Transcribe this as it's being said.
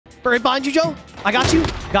Right behind you, Joe. I got you.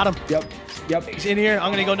 Got him. Yep. He's in here.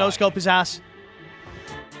 I'm gonna go no scope his ass.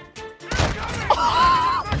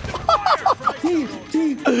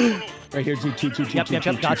 Right here, T. Yep.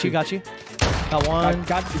 Got you. Got one.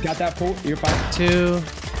 Got that full. You're fine. 2,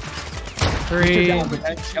 3. Yep.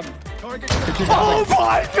 Oh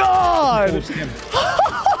my god!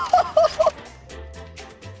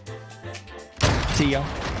 See ya.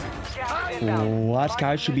 Last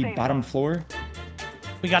guy should be bottom floor.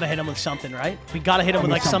 We gotta hit him with something, right? We gotta hit him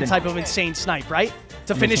with like some type of insane snipe, right?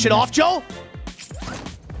 To finish it off, Joe.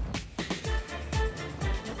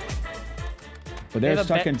 But they're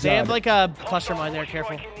stuck inside. They have like a cluster mine there.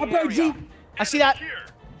 Careful. Z. I see that.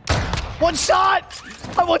 One shot.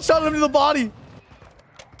 I one-shot him to the body.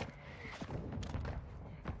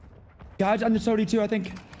 Guys on the Sodi too, I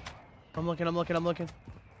think. I'm looking.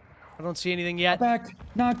 I don't see anything yet. Back.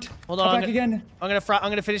 Knocked. Hold on. Back again. I'm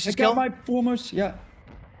gonna finish this I got kill. my almost. Yeah.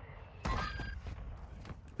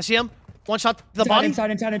 I see him. One shot to the body. Inside.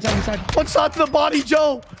 One shot to the body,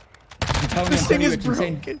 Joe. This thing is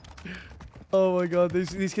broken. broken. Oh my god,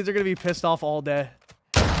 these kids are gonna be pissed off all day.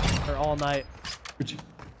 Or all night.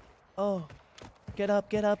 Oh. Get up.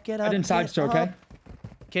 Get inside, still okay?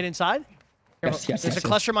 Kid inside? Yes. There's a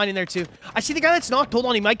cluster mine in there too. I see the guy that's knocked. Hold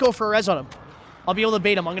on, he might go for a res on him. I'll be able to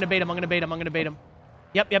bait him. I'm gonna bait him.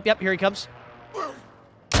 Yep. Here he comes.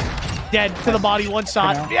 Dead to the body, one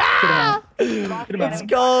shot. Yeah! Let's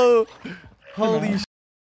go. Holy sh**.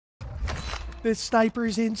 This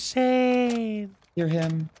sniper's insane. You're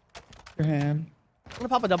him. I'm gonna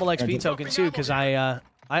pop a double XP token too, because I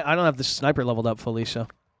don't have the sniper leveled up fully, so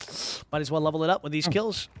might as well level it up with these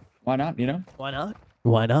kills. Why not? You know? Why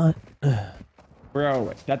not?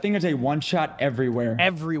 Bro, that thing is a one-shot everywhere.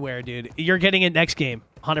 Everywhere, dude. You're getting it next game,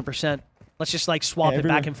 100%. Let's just like swap it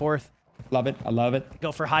back and forth. Love it. I love it.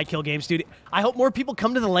 Go for high kill games, dude. I hope more people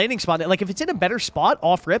come to the landing spot. Like if it's in a better spot,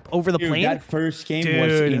 off rip over the plane. That first game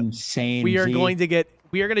was insane. We are going to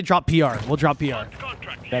drop PR. We'll drop PR.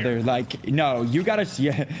 Brother, like, no, you gotta see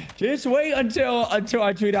it. Just wait until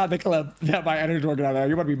I tweet out the clip that my editor's working on there.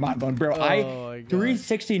 You're gonna be mind blown, bro. I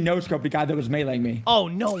 360 no scope the guy that was meleeing me. Oh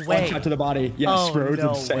no way! One shot to the body. Yes, bro, it's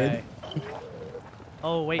insane. Way.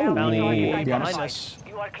 Oh wait, bounty behind us.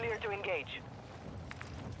 You are clear to engage.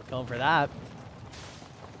 Going for that.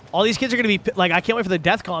 All these kids are gonna be like, I can't wait for the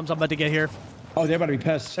death comms I'm about to get here. Oh, they're about to be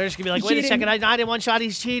pissed. They're just gonna be like, wait a second, I did one shot.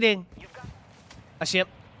 He's cheating. I see him.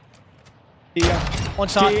 One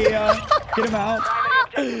shot. Get him out.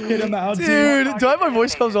 Get him out, dude. Do I have my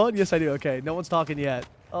voice comes on? Yes, I do. Okay, no one's talking yet.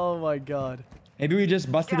 Oh my god. Maybe we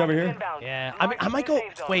just busted over here. Yeah, I might go.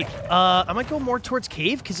 Wait, I might go more towards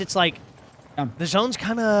cave because it's like the zone's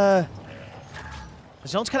kind of.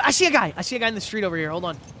 I see a guy. I see a guy in the street over here. Hold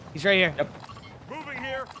on. He's right here. Yep. Moving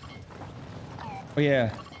here. Oh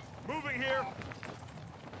yeah. Moving here.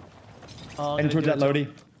 Oh, and towards that Lodi.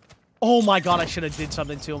 Oh my god, I should have did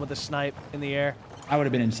something to him with a snipe in the air. I would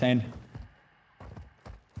have been insane.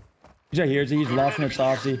 He's right here. He's lost in their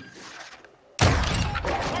saucy.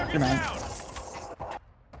 Come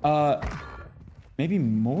on. Maybe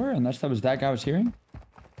more, unless that was that guy I was hearing.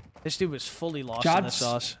 This dude was fully lost in the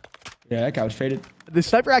sauce. Yeah, that guy was faded. The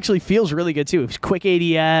sniper actually feels really good too. It's quick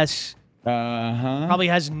ADS. Probably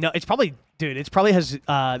has no. It's probably, dude. It's probably has.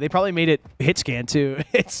 They probably made it hit scan too.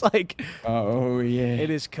 It's like. Oh yeah. It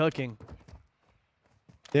is cooking.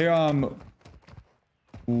 There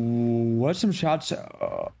what's some shots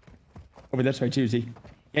over this way too, Z?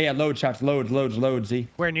 Yeah, load shots, loads, Z.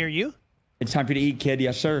 Where, near you? It's time for you to eat, kid.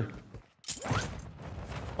 Yes, sir.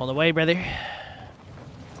 On the way, brother.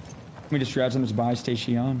 Let me just grab some of this buy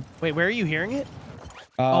station. Wait, where are you hearing it?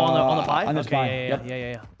 On the buy? On this buy.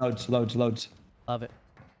 Yeah. Loads. Love it.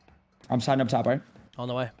 I'm signing up top, right? On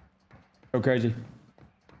the way. Go crazy.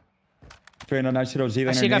 Train a nice little Zlaner.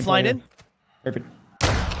 I see a guy flying in. Perfect.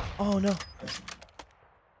 Oh no.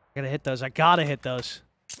 I gotta hit those. I gotta hit those.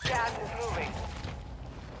 Gas is moving.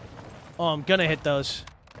 Oh, I'm gonna hit those.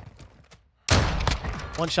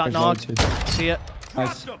 One shot knocked. See it.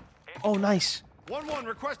 Nice. Oh, nice. 1-1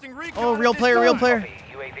 requesting recon. Oh, real player.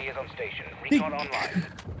 UAV is on station. Recon online.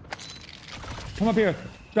 Come up here.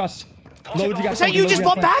 Just. Loads you got. Is that you just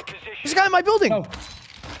bought back? There's a guy in my building. Oh.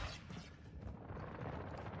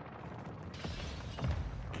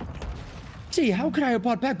 See, how could I have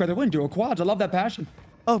bought back, brother? Wouldn't do a quads. I love that passion.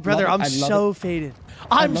 Oh, brother, I'm so faded.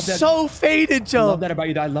 I'm so faded, Joe. I love that about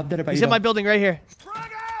you. I love that about you. He's in my building right here.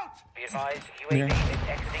 Be advised, UAV is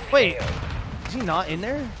exiting. Wait, is he not in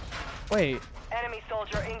there? Wait. Enemy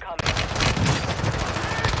soldier incoming.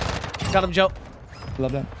 Got him, Joe.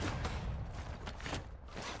 Love that.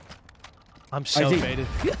 I'm so faded.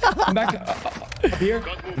 I'm back. Up here.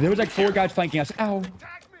 There was like 4 guys flanking us. Ow.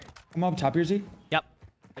 I'm up top here, Z. Yep.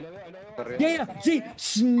 Yeah. Z.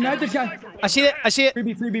 Snipe this guy. I see it. I see it.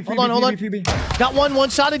 Freebie. Hold on. Freebie. Got one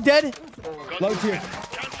shotted dead. Loads here.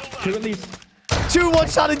 2 at least. 2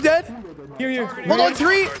 one-shotted dead. Here. Hold on,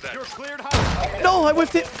 3. No, I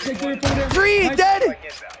whiffed it. 3 nice. dead.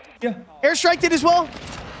 Yeah. Airstrike did as well.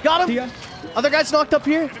 Got him. Yeah. Other guy's knocked up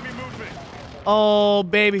here. Oh,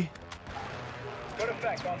 baby.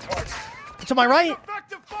 To my right.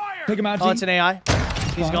 Take him out, Z. Oh, it's an AI.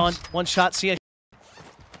 He's gone. 1 shot. See ya.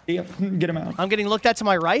 Yeah. Get him out. I'm getting looked at to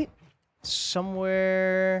my right.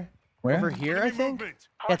 Somewhere Where? over here, I think.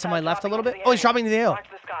 Yeah, to my left a little bit. Oh, he's dropping to the hill. Watch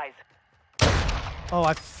the skies. Oh,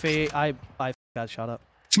 I got shot up.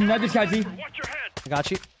 Snipe this guy, Z. I got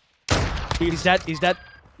you. He's dead. He's dead.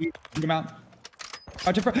 Get him out.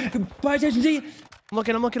 Watch it for fire station, Z. I'm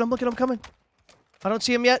looking. I'm coming. I don't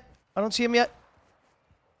see him yet.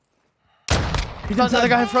 He's got another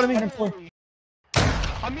guy in front of me.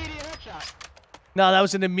 Immediate headshot. No, that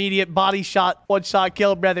was an immediate body shot. 1-shot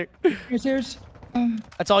kill, brother. Here's.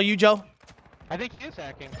 That's all you, Joe? I think he is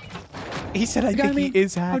hacking. He said I think he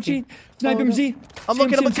is hacking. Snipe him, Z. I'm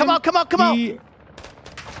looking. Come out.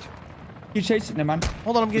 He's chasing. Never mind.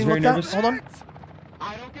 Hold on, I'm getting very looked at. nervous. Hold on.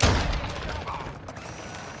 I don't get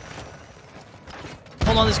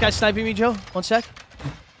Hold on, this guy's sniping me, Joe. 1 sec.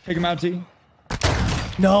 Take him out, Z.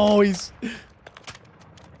 No, he's...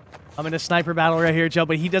 I'm in a sniper battle right here, Joe,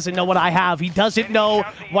 but he doesn't know what I have. He doesn't know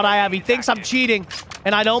what I have. He thinks I'm cheating,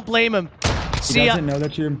 and I don't blame him. He doesn't know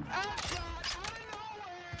that you're...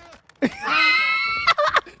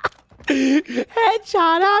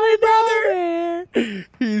 Headshot out of nowhere.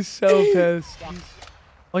 He's so pissed.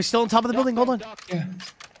 Oh, he's still on top of the building. Hold on. Yeah.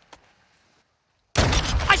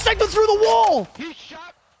 I sniped him through the wall. He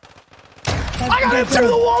shot. I got him through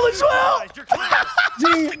the wall as well.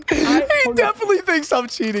 He definitely thinks I'm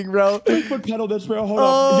cheating, bro. Foot pedal this, bro. Hold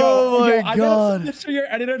Oh on. Yo, my I God. this to your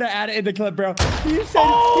editor to add it in the clip, bro. He said,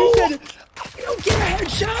 you don't get a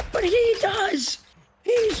headshot, but he does.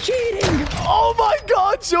 He's cheating. Oh my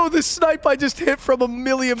God, Joe, the snipe I just hit from a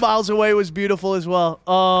million miles away was beautiful as well.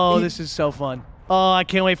 Oh, this is so fun. Oh, I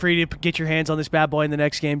can't wait for you to get your hands on this bad boy in the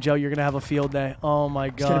next game, Joe. You're going to have a field day. Oh my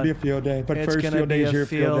God. It's going to be a field day, but first field day is your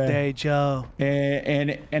field day. Joe.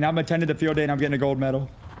 And I'm attending the field day and I'm getting a gold medal.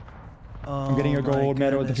 Oh, I'm getting a gold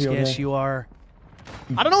medal at the field day. Yes, you are.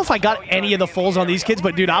 I don't know if I got any of the fulls on these kids,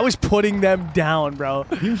 but dude, I was putting them down, bro.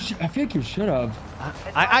 I feel like you should have.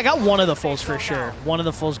 I got one of the fulls for sure. One of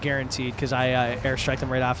the fulls guaranteed because I airstriked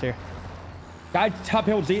them right after. Guy, top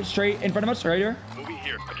hill, Z, straight in front of us, right here.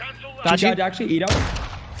 Got you. Actually, eat up.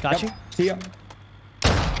 Got you. See ya.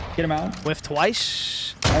 Get him out. Whiff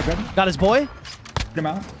twice. Oh, good. Got his boy. Get him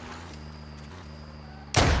out.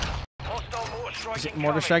 Is it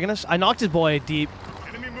mortar striking us? I knocked his boy deep.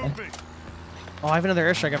 Oh, I have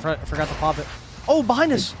another airstrike. I forgot to pop it. Oh,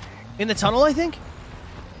 behind us. In the tunnel, I think?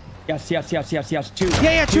 Yes. 2.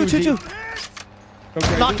 Yeah, two.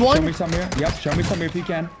 Okay, Knocked one. Show me some here. Yep, show me some here if you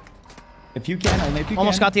can. If you can, only if you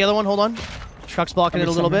Almost can. got the other one. Hold on. Truck's blocking it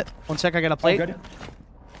a little bit. 1 sec, I got a plate. Oh, good.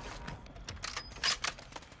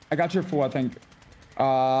 I got your full, I think.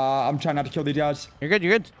 I'm trying not to kill these guys. You're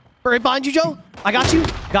good. Right behind you, Joe. I got you.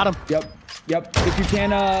 Got him. Yep. If you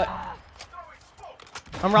can,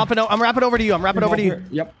 I'm wrapping over to you.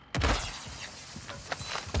 Yep.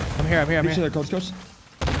 I'm here. Make sure they're close.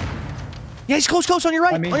 Yeah, he's close on your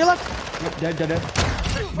right. On your left. Yep, dead.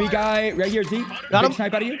 Big guy right here, Z. Got him.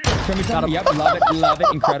 Snipe out of you. Show me Got something. him. Yep, love it.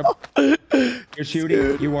 Incredible. You're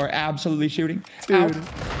shooting. You are absolutely shooting. Dude. Ow.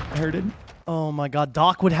 I heard it. Oh my God,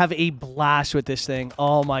 Doc would have a blast with this thing.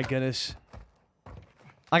 Oh my goodness.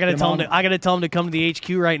 I gotta tell him to come to the HQ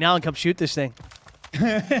right now and come shoot this thing.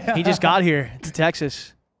 He just got here to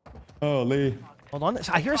Texas. Holy. Hold on.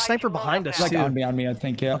 I hear a sniper behind us Like too. on me, I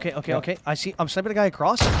think, yeah. Okay. I'm sniping a guy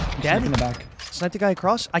across. Dead. In the back. Sniped the guy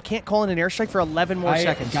across. I can't call in an airstrike for 11 more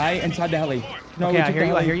seconds. Guy inside the heli. No, Okay,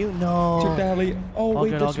 I hear you. No. Took the heli. Oh, All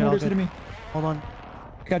wait, good, this mortar's hitting me. Hold on.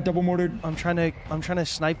 I got double mortared. I'm trying to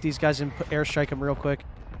snipe these guys and airstrike them real quick.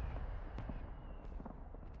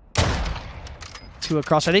 2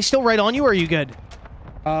 across. Are they still right on you, or are you good?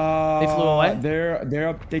 They flew away? They're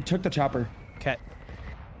up. They took the chopper. Okay.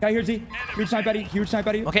 Guy here, Z. Huge snipe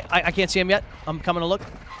at you. Okay, I can't see him yet. I'm coming to look.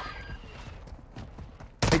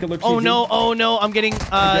 Take a look. Oh CZ. no, I'm getting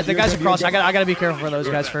the you're guys good, across. you're good. I gotta be careful for those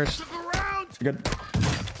guys first. You're good.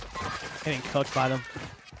 Getting cooked by them.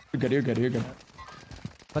 You're good.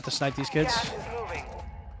 About to snipe these kids. Gas is moving.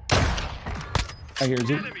 I hear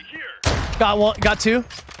Z. Got 2.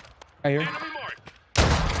 I hear.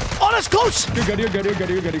 Oh on us, close! You're good, you're good, you're good,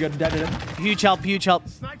 you're good, you're good. Dead, dead. Huge help, huge help.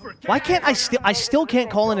 Why can't I still can't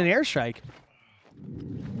call in an airstrike?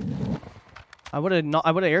 I would have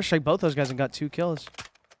airstrike both those guys and got 2 kills.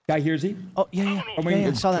 Guy here's he. Oh, yeah. Oh, wait,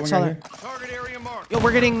 Yeah, saw that, saw that. Target area marked. Yo,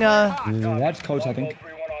 we're getting, That's close, I think.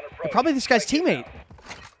 probably this guy's teammate.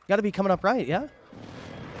 Gotta be coming up right, yeah?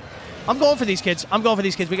 I'm going for these kids. I'm going for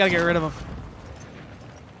these kids. We gotta get rid of them.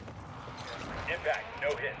 Impact, no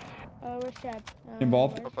hit. Where's Chad?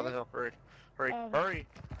 Involved. Up on the hill. Hurry. Hurry. Oh. Hurry.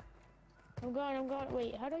 I'm going.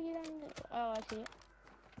 Wait, how do I get down there? Oh, I see it.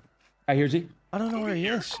 Guy here's he. I don't know where he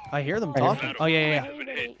is. I hear them Right here. talking. Oh, yeah.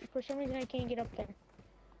 Wait, for some reason, I can't get up there.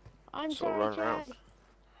 I'm So sorry, run around. Chad.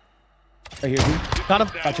 Right here's he. Got him.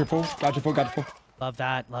 Got your full. Got your full. Got your full. Love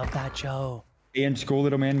that, Joe. Stay in school,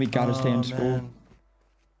 little man. We gotta stay in school. Man.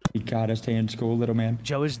 We gotta stay in school, little man.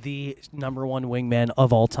 Joe is the #1 wingman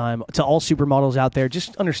of all time. To all supermodels out there,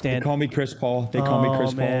 just They understand. call me Chris Paul. They call me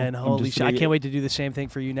Chris Oh, man. Paul. Holy shit. I can't wait to do the same thing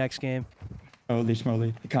for you next game. Holy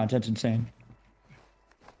smoly. The content's insane.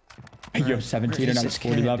 Yo, Where 17 is and I'm this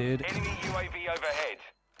 40 kid, left. dude? Enemy UAV overhead.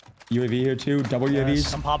 UAV here too. Double Yes,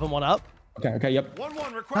 UAVs. I'm popping one up. Okay, yep.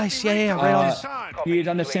 1-1 requesting Nice, yeah, recon right on. this time. He's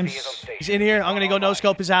on the same. UAV is on station. He's in here. I'm going to go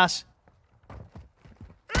no-scope his ass.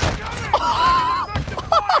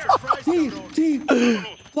 T.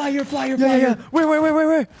 Fly here. Yeah.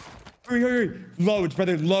 Where? Hurry. Loads,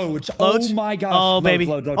 brother. Loads. Loads? Oh my gosh. Oh, Loads, baby.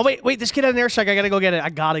 loads. Oh, wait. This kid had an airstrike. I got to go get it. I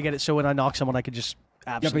got to get it so when I knock someone, I could just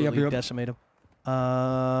absolutely Yep. decimate him.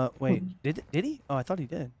 Wait. Did he? Oh, I thought he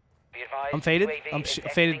did. Be advised, I'm faded. UAV I'm is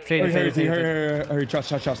faded. exiting Hurry. Trust.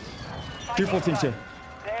 314 too.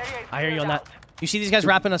 the area. I hear you on that. You see these guys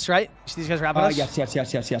rapping us, right? You see these guys rapping us?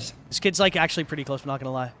 Yes. This kid's like actually pretty close. I'm not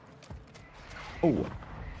gonna lie. Oh.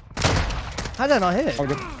 How did I not hit? Oh,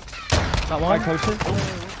 good. Got Right one. closer.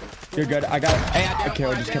 You're good. I got it. Hey, okay,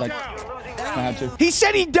 I'll just kidding. I had to. He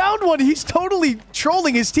said he downed one. He's totally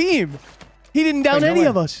trolling his team. He didn't down Wait, no any way.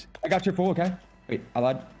 of us. I got your full, okay? Wait, I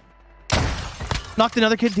lied. Knocked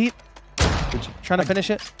another kid deep. Trying to finish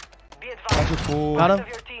it. Be Got advised, your full. Got him. of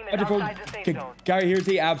your team is Got your full. outside the safe Okay, zone. guy, here's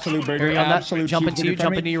the absolute burger. Here you on that. Absolute Jumping cheese to you, burger.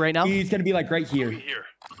 jumping to you right now. He's gonna be like right here.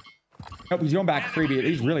 Nope, he's going back. Freebie.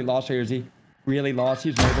 He's really lost here, is he? Really lost.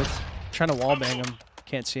 He's nervous. Trying to wallbang him.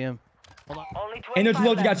 Can't see him. Only And there's 25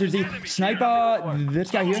 loads of guys left. here, Z. Sniper,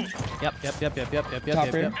 this guy here. Yep.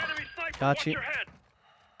 Top Got you.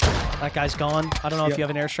 That guy's gone. I don't know if Yep. you have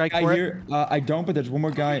an airstrike Guy for it. here. I don't, but there's one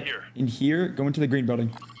more guy in here going to the green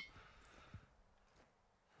building.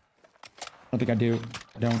 I don't think I do.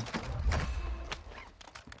 I don't.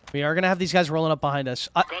 We are gonna have these guys rolling up behind us.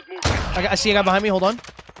 I see a guy behind me. Hold on.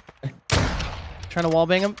 Trying to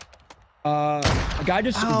wallbang him. A guy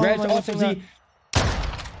just Ow, grabs my off of left the.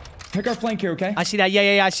 Pick our flank here, okay? I see that.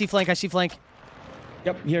 Yeah. I see flank.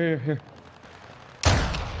 Yep, here.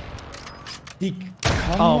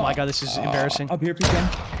 Oh my god, this is embarrassing. Up here, if you can.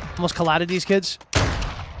 Almost collided these kids.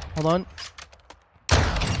 Hold on.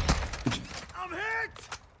 I'm hit!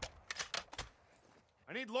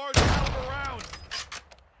 I need large caliber rounds.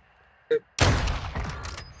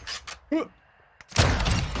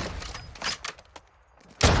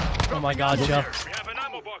 Oh my god, Joe. We have an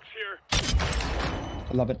ammo box here.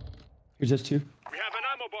 I love it. Here's this too. We have an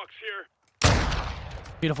ammo box here.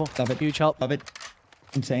 Beautiful. Love it. Huge help. Love it.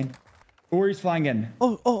 Insane. Or he's flying in.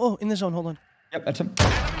 Oh, in the zone. Hold on. Yep, that's him.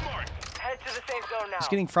 Head to the safe zone now. He's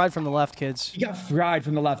getting fried from the left, kids. He got fried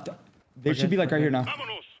from the left. They should be like right here now.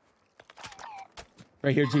 Vámonos.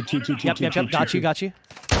 Right here, two. Yep. Got you.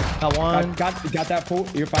 Got one, Got that full.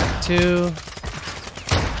 You're fine. 2,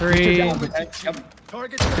 3. Yep.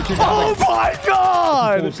 Target Oh my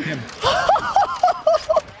god! Full skin.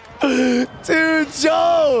 Dude,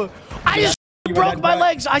 Joe! I just You broke went my that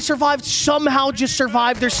legs. I survived. Somehow just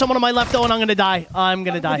survived. There's someone on my left though, and I'm gonna die. I'm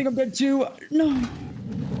gonna I die. think I'm dead too. No.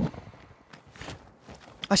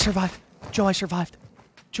 I survived. Joe, I survived.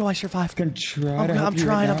 Can try to help I'm you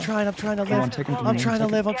trying. right I'm trying to Come on, live. take him to I'm me, trying to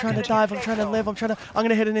take live. I'm trying to dive. I'm trying to live. I'm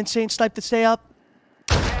gonna hit an insane snipe to stay up.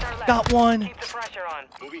 Banner left. Got one. Keep the pressure on.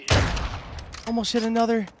 Moving here. Almost hit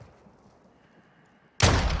another.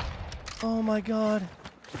 Oh my god.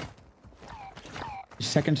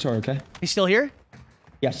 Second story, okay? He's still here?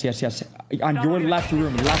 Yes. On your left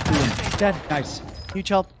room. Dead. Nice. Huge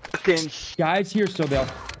help. Guys here still though.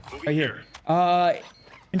 Right here.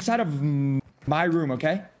 Inside of my room,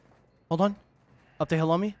 okay? Hold on. Up the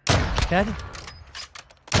hill on me. Dead.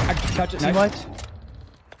 I can touch it. Team Nice. wiped.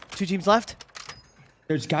 2 teams left.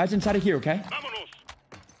 There's guys inside of here, okay? Vámonos.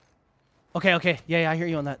 Okay. Yeah, I hear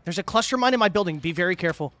you on that. There's a cluster mine in my building. Be very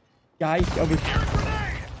careful. Guy over here.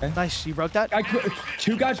 Nice. You broke that?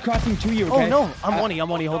 Two guys crossing to you, Oh, okay? no. I'm one.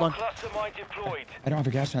 You. Hold on. Cluster mine deployed. I don't have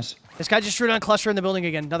a gas mask. This guy just threw down cluster in the building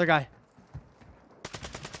again. Another guy.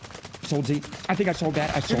 Sold Z. I think I sold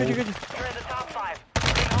that. I sold. You're good. You're in the top 5. Big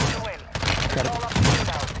hole to win. Got All it. up to you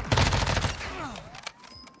now.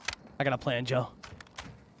 I got a plan, Joe.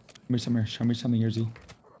 Show me something here, Z.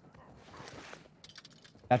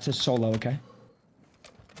 That's a solo, okay?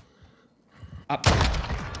 Up.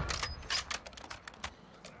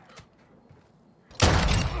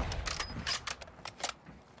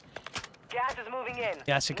 Gas is moving in.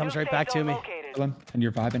 Yes, it comes New right safe back to zone me. located. Kill him, and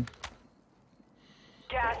you're vibing.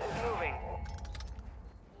 Gas is moving.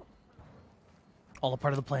 All a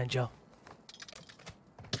part of the plan, Joe.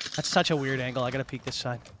 That's such a weird angle. I gotta peek this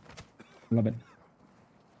side. Love it.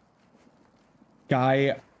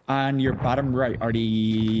 Guy on your bottom right,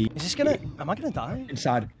 already Is this gonna... Am I gonna die?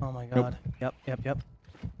 inside. Oh my Nope. god. Yep.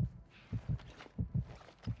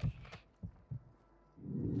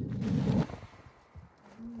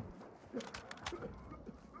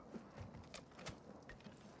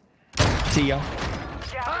 See ya.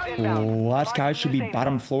 Gas is inbound. Last guy should be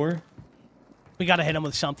bottom floor. We gotta hit him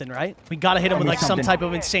with something, right? We gotta hit him with with like some something. type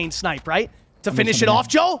of insane snipe, right? To with finish it something. off,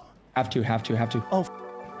 Joe? Have to. Oh,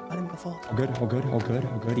 I didn't mean to fall. All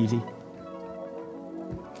good, easy.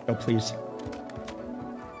 Go, please.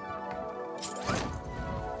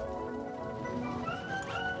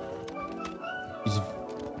 He's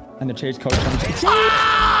and the chase coach. Come on, Z!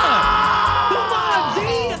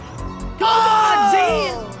 Come on, Z!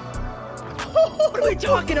 What are we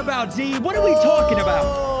talking about, Z? What are we talking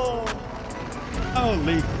about?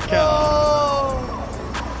 Holy cow.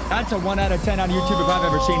 That's a 1 out of 10 on YouTube if I've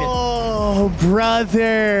ever seen it. Oh,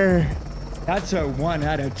 brother. That's a 1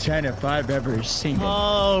 out of 10 if I've ever seen it.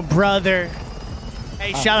 Oh, brother.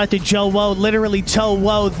 Hey, shout out to Joe Woe, literally Toe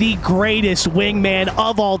Woe, the greatest wingman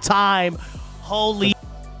of all time. Holy.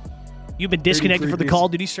 You've been disconnected from the Call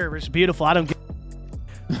of Duty servers. Beautiful. I don't get.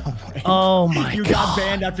 Oh my You god. got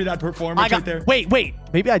banned after that performance right there. Wait.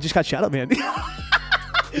 Maybe I just got shot up, man.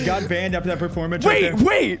 You got banned after that performance right there.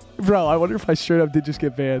 Wait. Bro, I wonder if I straight up did just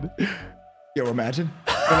get banned. Yo, imagine.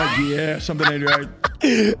 They're like, yeah, something ain't right.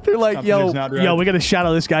 They're like, Something's not right. yo, we got to shout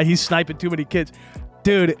out this guy. He's sniping too many kids.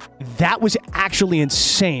 Dude, that was actually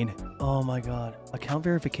insane. Oh my god. Account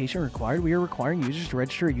verification required. We are requiring users to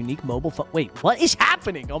register a unique mobile phone. Wait, what is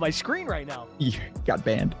happening on my screen right now? You got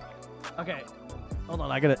banned. Okay. Hold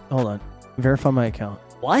on. Hold on. Verify my account.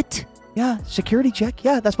 What? Yeah. Security check.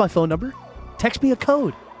 Yeah, that's my phone number. Text me a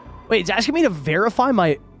code. Wait, it's asking me to verify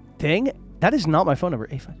my thing? That is not my phone number.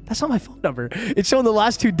 That's not my phone number. It's showing the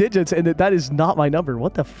last 2 digits, and that is not my number.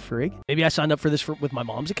 What the frig? Maybe I signed up for this with my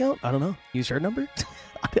mom's account? I don't know. Use her number?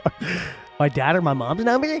 My dad or my mom's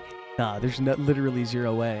number? Nah, there's literally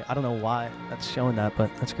 0 way. I don't know why that's showing that, but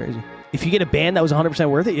that's crazy. If you get a ban that was 100%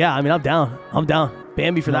 worth it, yeah, I mean, I'm down.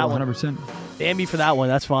 Ban me for that one. 100%. Ban me for that one.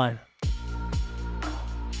 That's fine.